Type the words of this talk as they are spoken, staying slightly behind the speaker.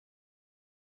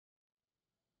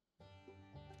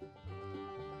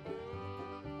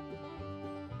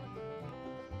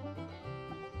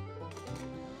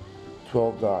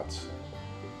12 dots,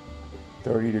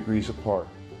 30 degrees apart.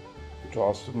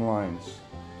 Draw some lines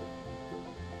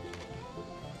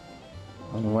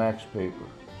on wax paper.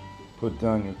 Put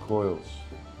down your coils.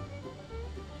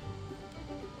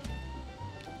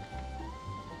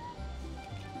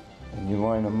 And you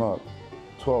line them up.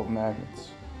 12 magnets.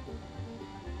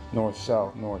 North,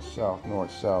 south, north, south,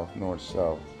 north, south, north,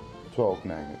 south. 12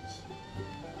 magnets.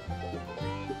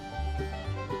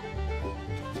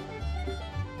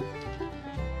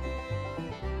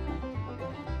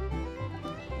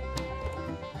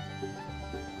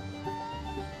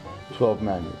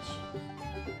 Magnets.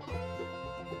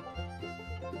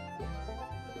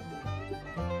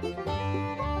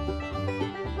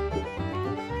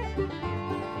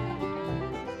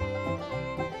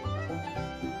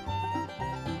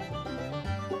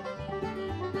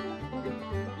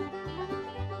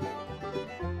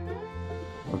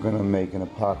 We're gonna make an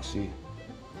epoxy.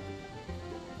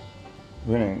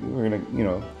 We're gonna, you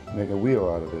know, make a wheel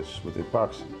out of this with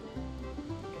epoxy.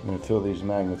 I'm gonna fill these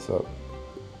magnets up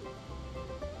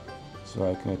so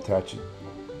I can attach it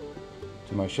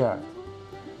to my shaft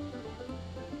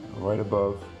right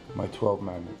above my 12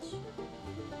 magnets.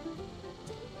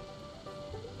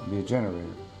 It'll be a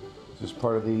generator. This is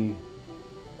part of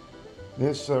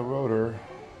this rotor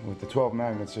with the 12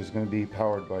 magnets is going to be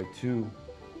powered by two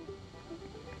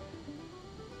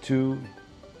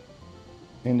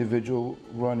individual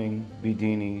running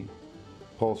Bedini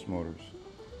pulse motors.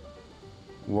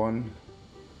 One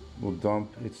will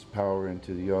dump its power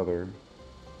into the other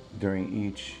during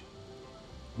each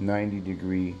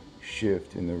 90-degree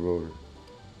shift in the rotor.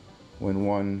 When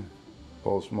one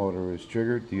pulse motor is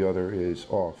triggered, the other is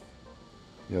off.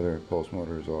 The other pulse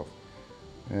motor is off.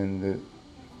 And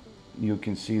you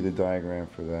can see the diagram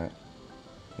for that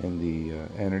in the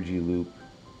energy loop,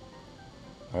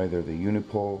 either the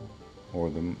unipole or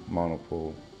the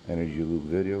monopole energy loop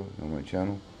video on my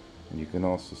channel. And you can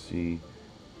also see,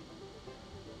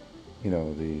 you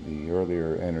know, the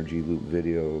earlier energy loop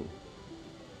video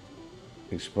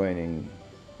explaining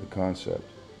the concept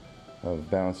of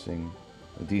bouncing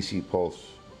a DC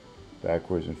pulse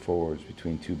backwards and forwards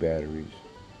between two batteries.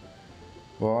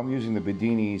 Well, I'm using the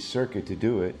Bedini circuit to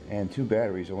do it, and two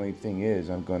batteries. The only thing is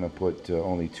I'm going to put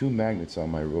only two magnets on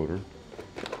my rotor.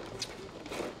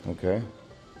 Okay,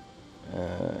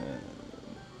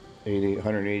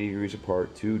 180 degrees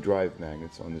apart, two drive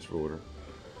magnets on this rotor.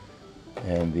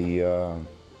 And the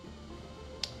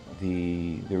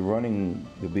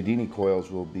Bedini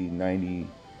coils will be 90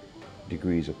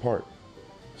 degrees apart,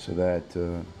 so that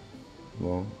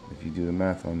well, if you do the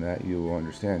math on that, you will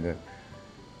understand that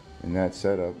in that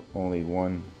setup only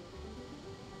one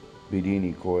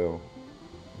Bedini coil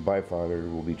bifilar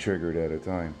will be triggered at a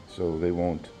time, so they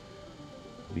won't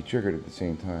be triggered at the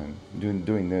same time.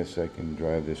 Doing this, I can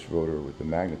drive this rotor with the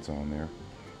magnets on there.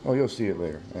 Oh, you'll see it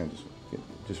later. I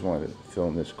just wanted to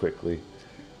film this quickly.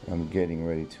 I'm getting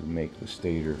ready to make the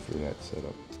stator for that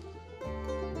setup.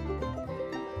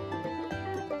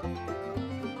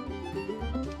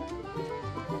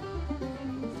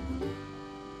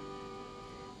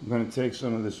 I'm going to take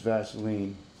some of this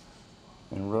Vaseline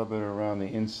and rub it around the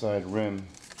inside rim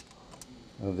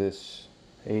of this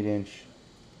 8-inch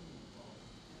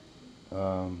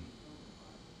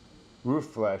roof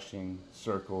flashing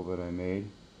circle that I made,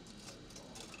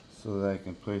 so that I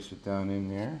can place it down in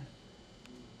there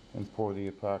and pour the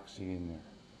epoxy in there.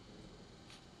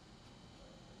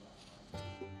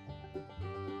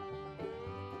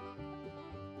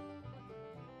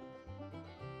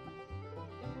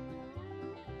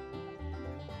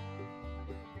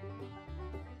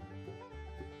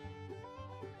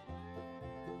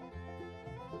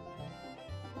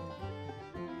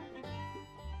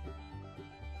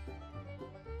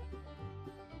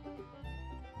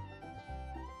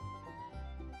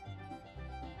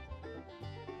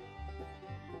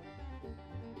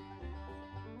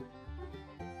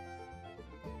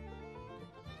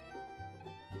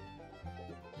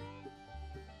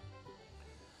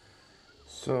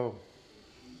 So,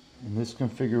 in this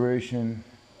configuration,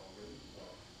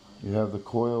 you have the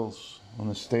coils on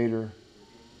the stator.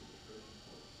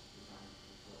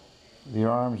 The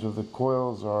arms of the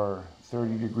coils are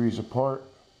 30 degrees apart.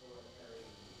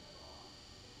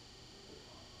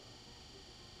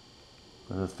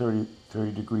 With a 30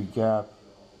 degree gap.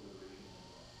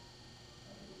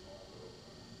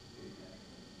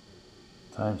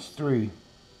 Times 3.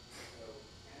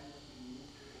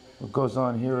 What goes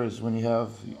on here is when you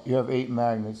have 8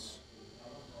 magnets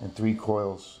and 3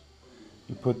 coils,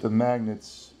 you put the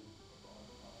magnets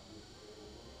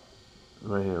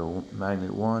right here,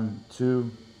 magnet 1,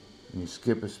 2, and you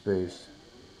skip a space.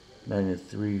 Magnet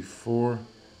 3, 4,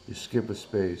 you skip a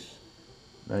space.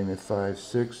 Magnet 5,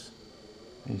 6,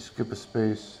 and you skip a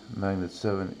space. Magnet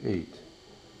 7, 8,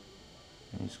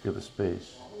 and you skip a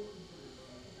space.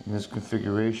 In this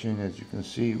configuration, as you can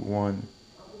see, 1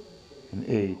 and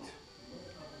 8,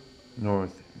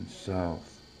 north and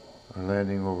south, are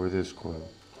landing over this coil.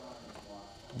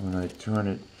 When I turn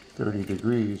it 30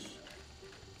 degrees,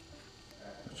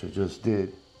 which I just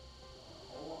did,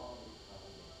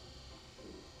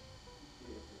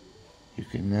 you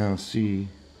can now see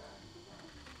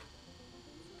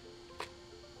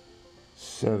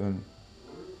 7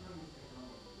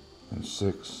 and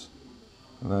 6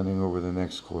 landing over the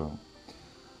next coil.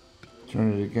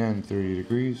 Turn it again 30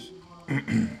 degrees.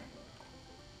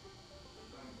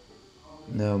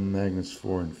 Now magnets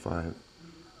 4 and 5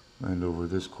 land over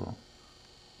this coil.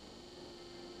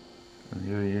 And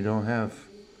here you don't have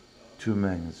two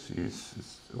magnets,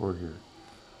 it's over here.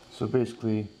 So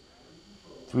basically,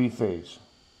 three phase,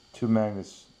 two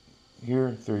magnets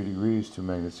here, 30 degrees, two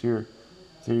magnets here,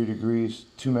 30 degrees,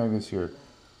 two magnets here.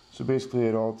 So basically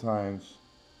at all times,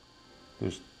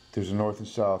 there's a north and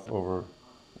south over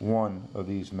one of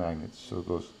these magnets. So it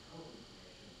goes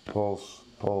pulse,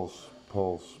 pulse,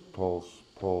 pulse, pulse,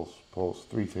 pulse, pulse,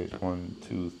 three phase, 1,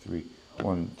 2, 3,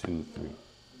 1, 2, 3.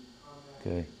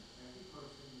 Okay.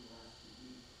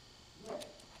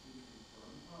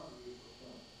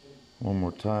 One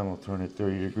more time, I'll turn it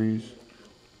 30 degrees.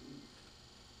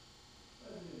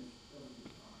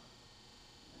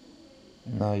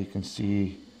 Now you can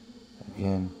see,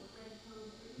 again,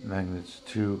 magnets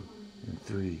 2 and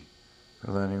 3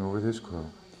 are landing over this coil.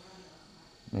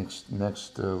 Next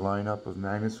lineup of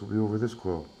magnets will be over this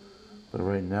coil. But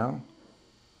right now,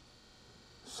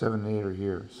 7 and 8 are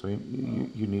here. So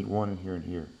you need one in here and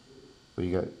here. But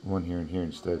you got one here and here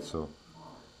instead, so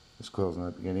this coil is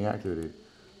not getting activated.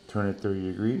 Turn it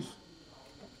 30 degrees.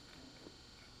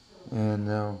 And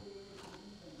now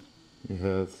you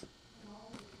have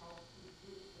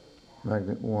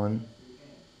magnet 1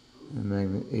 and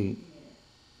magnet 8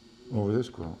 over this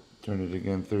coil. Turn it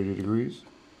again 30 degrees.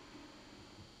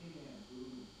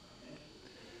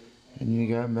 And you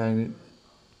got magnet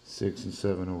 6 and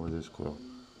 7 over this coil.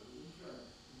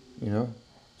 You know?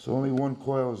 So only one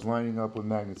coil is lining up with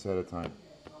magnets at a time.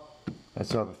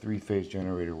 That's how the three-phase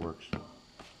generator works.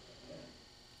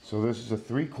 So this is a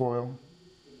 3-coil,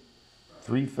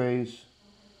 3-phase,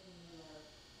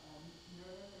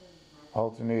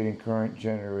 alternating current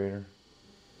generator.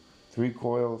 3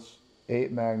 coils,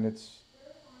 8 magnets.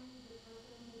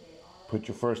 Put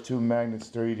your first 2 magnets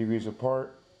 30 degrees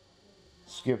apart.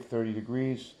 Skip 30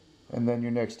 degrees, and then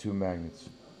your next 2 magnets.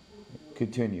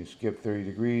 Continue, skip 30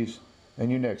 degrees, and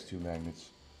your next 2 magnets.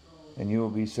 And you will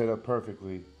be set up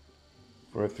perfectly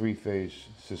for a 3-phase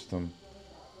system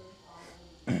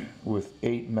with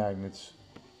 8 magnets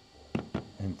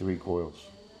and 3 coils.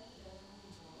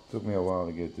 Took me a while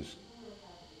to get this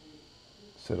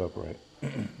set up right.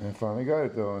 I finally got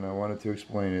it though, and I wanted to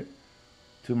explain it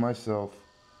to myself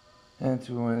and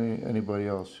to anybody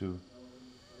else who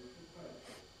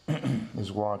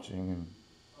is watching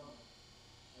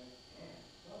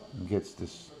and gets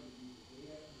this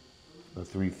a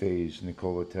 3-phase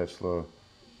Nikola Tesla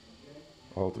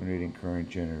alternating current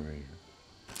generator.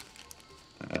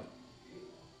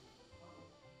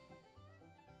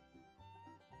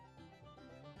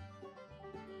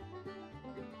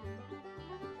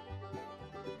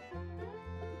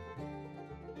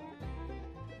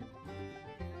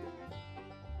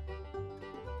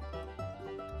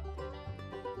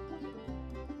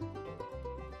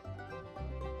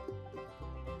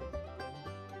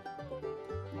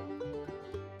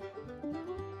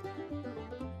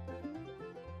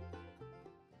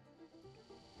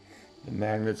 The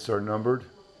magnets are numbered,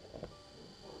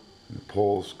 and the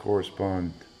poles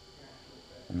correspond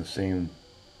on the same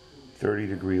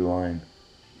 30-degree line.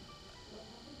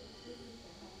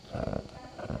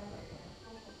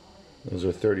 Those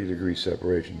are 30-degree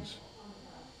separations,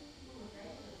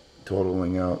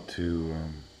 totaling out to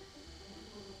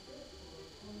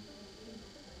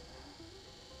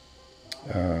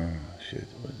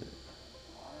what is it?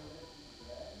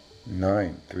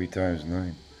 9, 3 times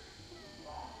 9.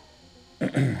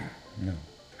 No,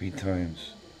 3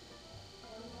 times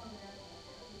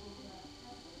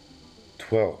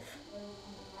 12.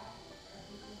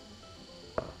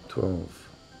 12.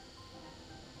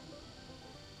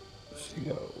 So you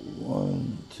got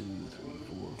 1, 2, 3,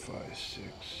 4, 5, 6.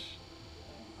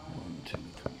 1, 2,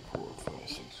 3, 4, 5,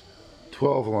 6.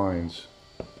 12 lines.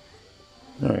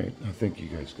 Alright, I think you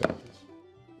guys got this.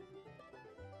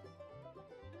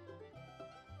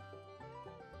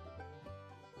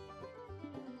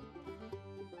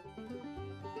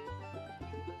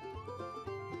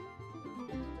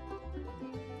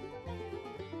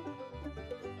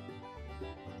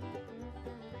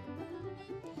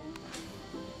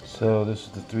 So this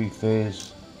is the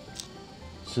three-phase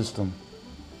system.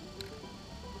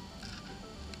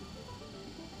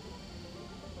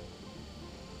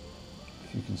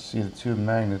 If you can see the two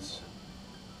magnets,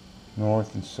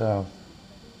 north and south,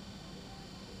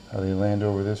 how they land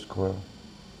over this coil.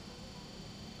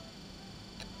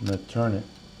 I'm going to turn it.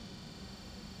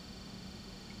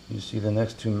 You see the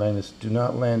next two magnets do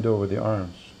not land over the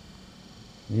arms.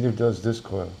 Neither does this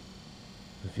coil.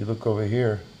 If you look over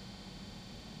here,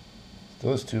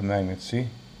 those two magnets, see?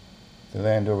 They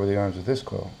land over the arms of this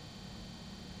coil.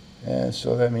 And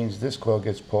so that means this coil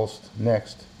gets pulsed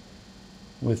next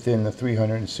within the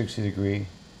 360-degree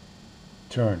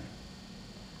turn.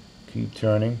 Keep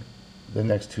turning. The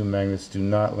next two magnets do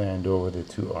not land over the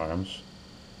two arms.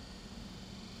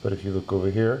 But if you look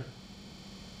over here,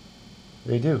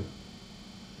 they do.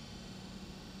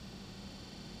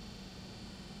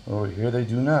 Over here they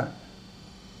do not.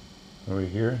 Over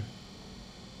here,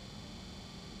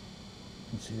 you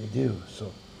can see they do.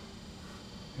 So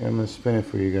here, I'm going to spin it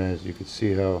for you guys. You can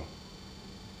see how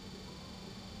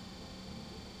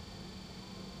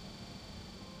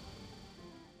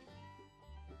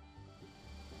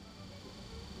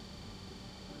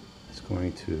it's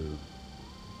going to,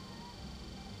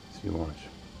 see, watch.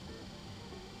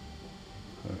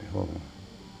 Alright, hold on.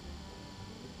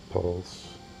 Pulse.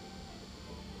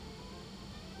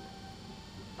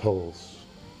 Pulse.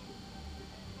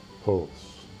 Pulse.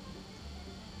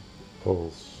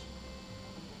 Pulse.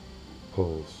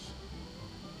 Pulse.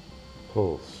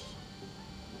 Pulse.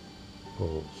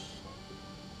 Pulse.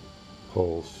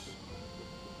 Pulse.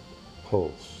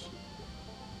 Pulse.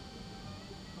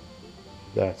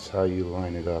 That's how you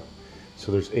line it up.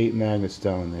 So there's 8 magnets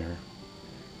down there.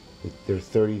 They're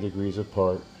 30 degrees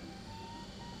apart.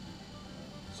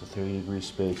 So 30-degree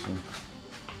spacing.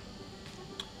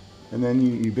 And then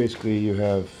you basically you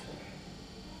have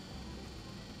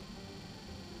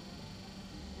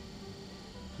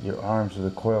your arms of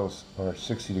the coils are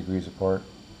 60 degrees apart.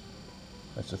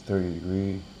 That's a 30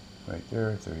 degree right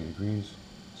there, 30 degrees,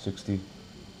 60.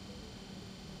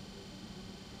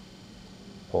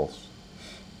 Pulse.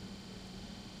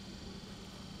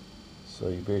 So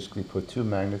you basically put two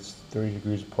magnets 30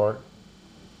 degrees apart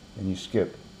and you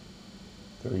skip.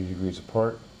 30 degrees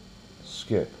apart,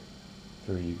 skip.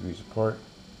 30 degrees apart,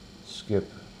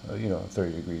 skip,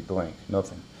 30-degree blank,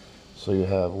 nothing. So you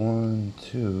have 1,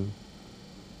 2,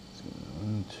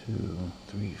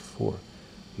 3, 4.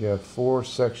 You have 4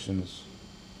 sections,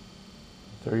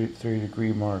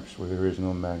 30-degree marks where there is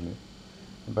no magnet.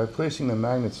 And by placing the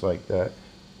magnets like that,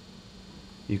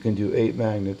 you can do 8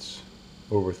 magnets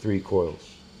over 3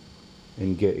 coils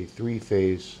and get a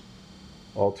 3-phase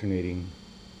alternating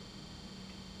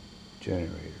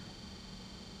generator.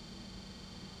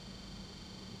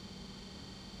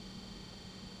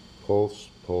 Pulse,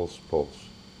 pulse, pulse.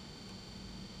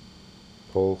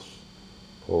 Pulse,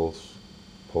 pulse,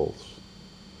 pulse.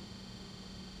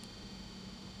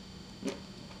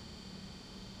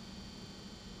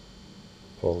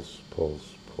 Pulse,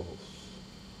 pulse, pulse.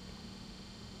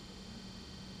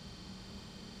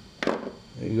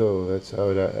 There you go. That's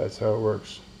how it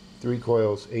works. 3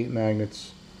 coils, 8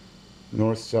 magnets,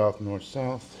 north, south, north,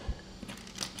 south.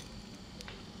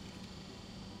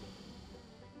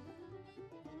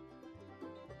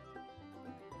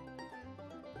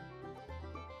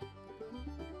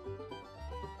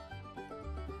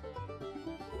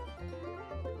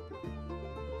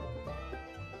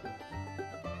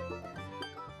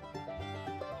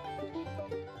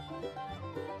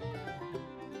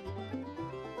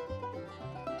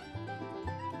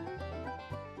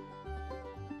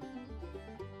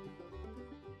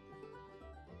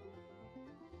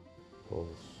 Pulse,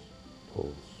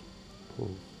 pulse,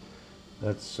 pulse.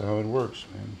 That's how it works,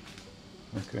 man.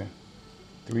 Okay.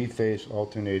 3-phase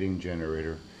alternating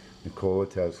generator, Nikola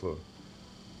Tesla.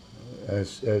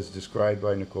 As described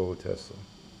by Nikola Tesla.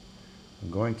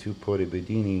 I'm going to put a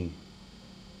Bedini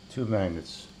 2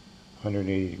 magnets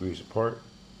 180 degrees apart,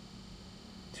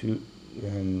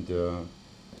 and 2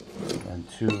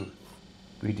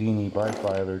 Bedini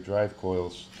bifilar drive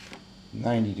coils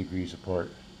 90 degrees apart.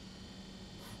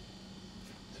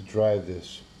 To drive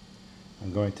this,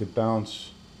 I'm going to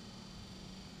bounce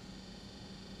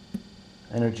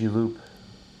energy loop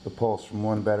the pulse from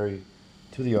one battery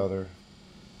to the other.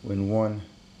 When one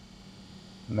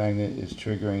magnet is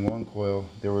triggering one coil,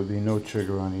 there will be no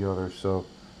trigger on the other, so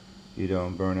you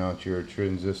don't burn out your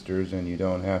transistors, and you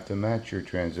don't have to match your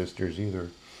transistors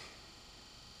either.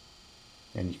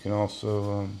 And you can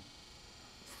also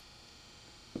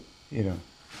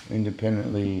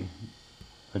independently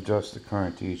adjust the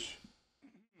current to each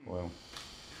coil.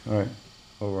 Alright,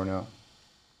 Over and out.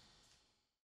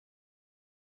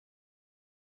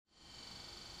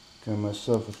 Got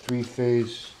myself a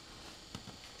 3-phase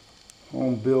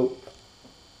home built.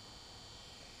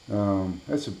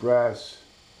 That's a brass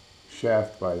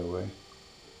shaft, by the way,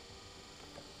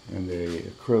 and a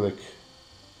acrylic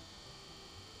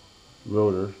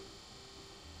rotor.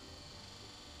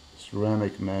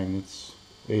 Ceramic magnets,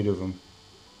 8 of them.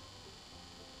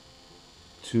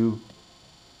 2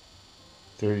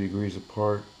 30 degrees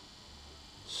apart,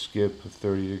 skip a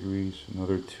 30 degrees,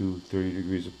 another 2 30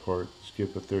 degrees apart,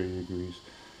 skip a 30 degrees,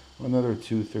 another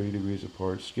 2 30 degrees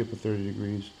apart, skip a 30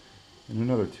 degrees, and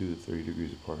another 2 30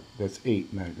 degrees apart. That's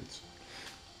 8 magnets.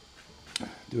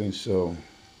 Doing so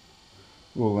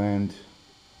will land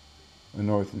a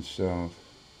north and south.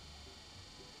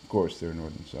 Of course, they're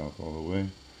north and south all the way.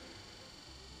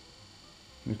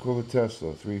 Nikola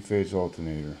Tesla 3-phase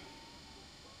alternator.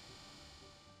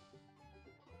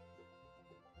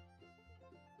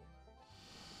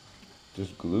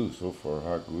 Just glue so far,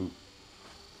 hot glue.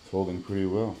 It's holding pretty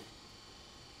well.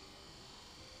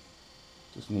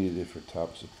 Just needed it for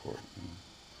top support. I'm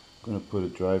going to put a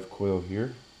drive coil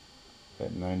here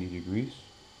at 90 degrees.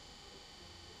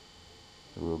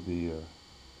 There will be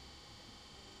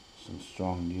some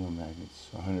strong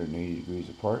neomagnets 180 degrees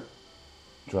apart.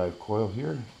 Drive coil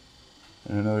here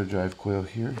and another drive coil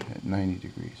here at 90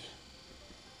 degrees.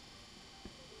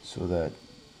 So that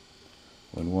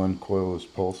when one coil is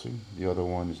pulsing, the other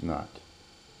one is not.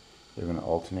 They're going to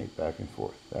alternate back and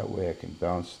forth. That way I can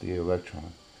bounce the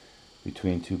electron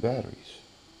between 2 batteries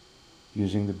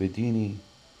using the Bedini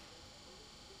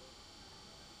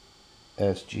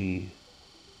SG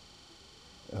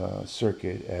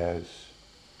circuit as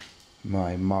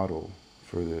my model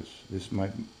for this.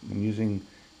 I'm using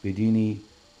Bedini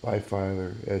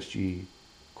bifilar SG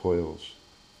coils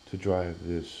to drive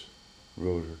this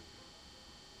rotor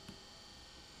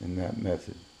in that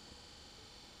method.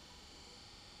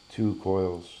 2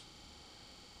 coils,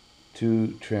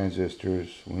 2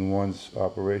 transistors. When one's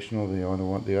operational, the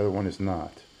other one is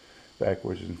not.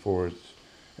 Backwards and forwards,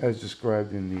 as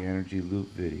described in the energy loop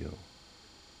video.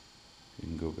 You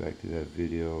can go back to that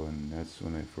video, and that's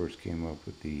when I first came up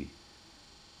with the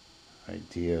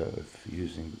idea of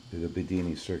using the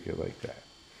Bedini circuit like that.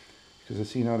 Because I've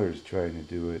seen others trying to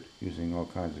do it using all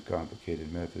kinds of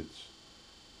complicated methods.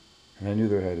 And I knew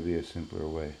there had to be a simpler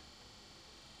way.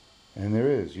 And there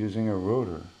is, using a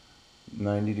rotor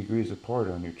 90 degrees apart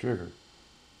on your trigger.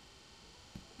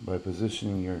 By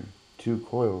positioning your 2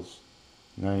 coils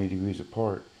 90 degrees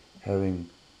apart, having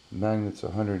magnets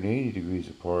 180 degrees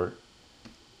apart,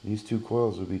 these 2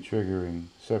 coils will be triggering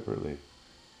separately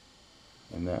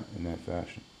in that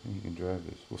fashion. And you can drive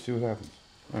this. We'll see what happens.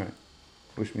 Alright.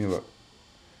 Wish me luck.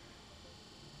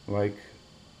 Like,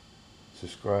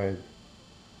 subscribe,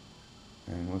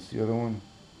 and what's the other one?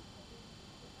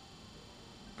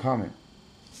 Comment.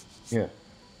 Yeah,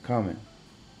 comment.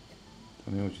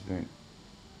 Tell me what you think.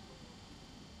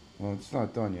 Well, it's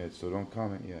not done yet, so don't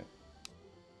comment yet.